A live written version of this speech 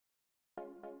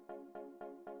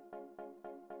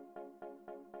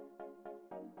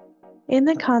In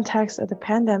the context of the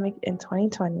pandemic in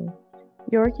 2020,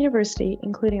 York University,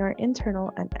 including our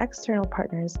internal and external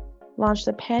partners, launched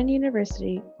the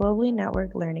Pan-University Globally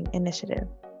Networked Learning Initiative.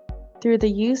 Through the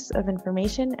use of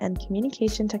information and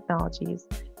communication technologies,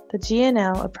 the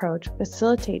GNL approach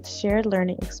facilitates shared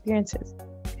learning experiences,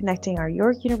 connecting our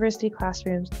York University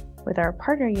classrooms with our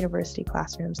partner university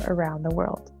classrooms around the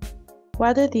world.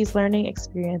 Whether these learning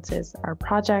experiences are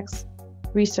projects,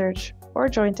 research, or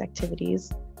joint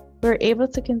activities, we're able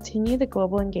to continue the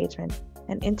global engagement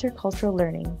and intercultural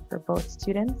learning for both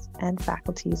students and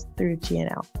faculties through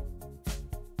GNL.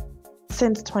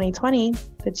 Since 2020,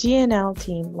 the GNL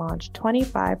team launched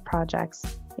 25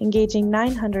 projects engaging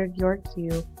 900 York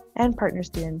U and partner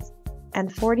students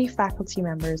and 40 faculty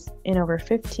members in over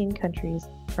 15 countries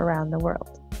around the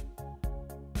world.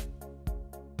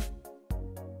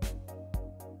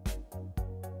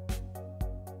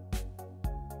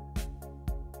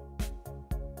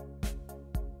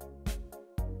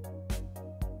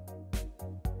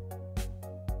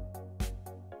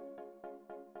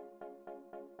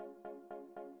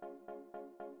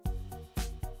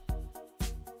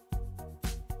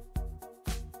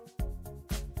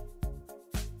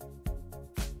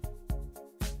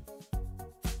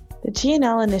 The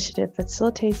GNL initiative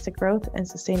facilitates the growth and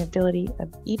sustainability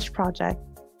of each project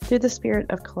through the spirit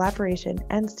of collaboration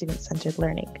and student-centered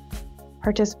learning.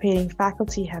 Participating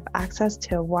faculty have access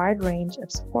to a wide range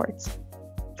of supports,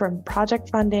 from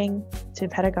project funding to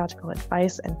pedagogical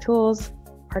advice and tools,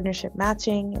 partnership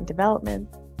matching and development,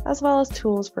 as well as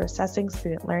tools for assessing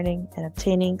student learning and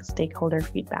obtaining stakeholder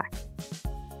feedback.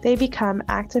 They become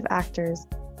active actors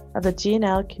of the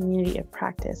GNL community of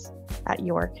practice at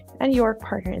York and York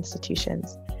partner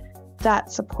institutions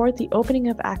that support the opening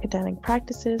of academic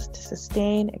practices to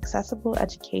sustain accessible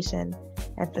education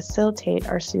and facilitate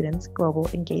our students' global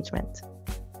engagement.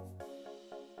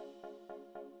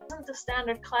 In the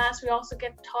standard class, we also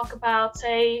get to talk about,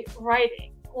 say,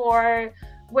 writing, or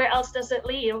where else does it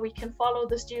lead, or we can follow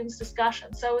the students'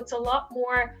 discussion. So it's a lot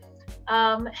more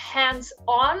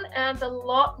hands-on and a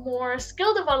lot more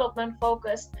skill development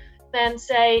focused than,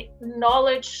 say,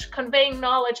 conveying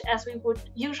knowledge as we would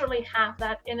usually have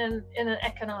that in an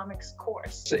economics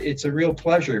course. It's a real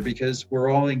pleasure because we're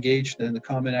all engaged in the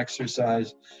common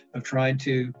exercise of trying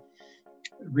to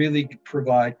really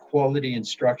provide quality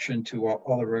instruction to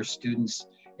all of our students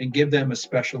and give them a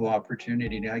special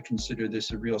opportunity. And I consider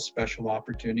this a real special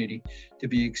opportunity to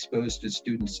be exposed to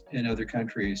students in other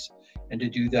countries and to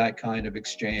do that kind of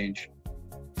exchange.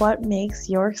 What makes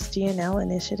York's GNL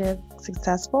initiative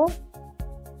successful?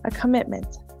 A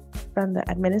commitment from the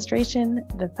administration,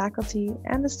 the faculty,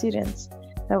 and the students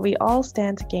that we all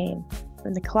stand to gain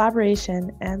from the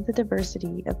collaboration and the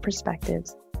diversity of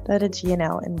perspectives that a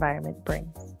GNL environment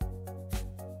brings.